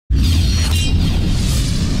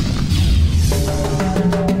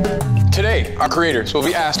our creators will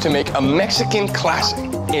be asked to make a Mexican classic,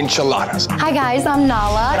 enchiladas. Hi guys, I'm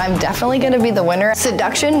Nala. I'm definitely gonna be the winner.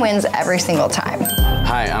 Seduction wins every single time.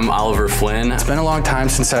 Hi, I'm Oliver Flynn. It's been a long time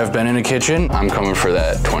since I've been in a kitchen. I'm coming for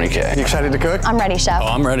that 20K. You excited to cook? I'm ready, chef. Oh,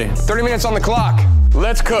 I'm ready. 30 minutes on the clock.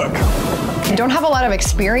 Let's cook. I don't have a lot of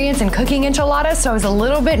experience in cooking enchiladas, so I was a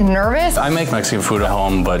little bit nervous. I make Mexican food at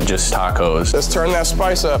home, but just tacos. Let's turn that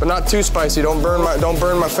spice up, but not too spicy. Don't burn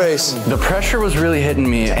my face. The pressure was really hitting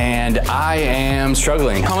me, and I am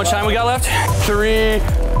struggling. How much time we got left? 3,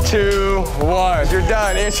 2, 1. You're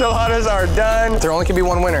done. Enchiladas are done. There only can be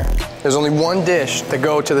one winner. There's only one dish to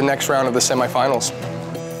go to the next round of the semifinals.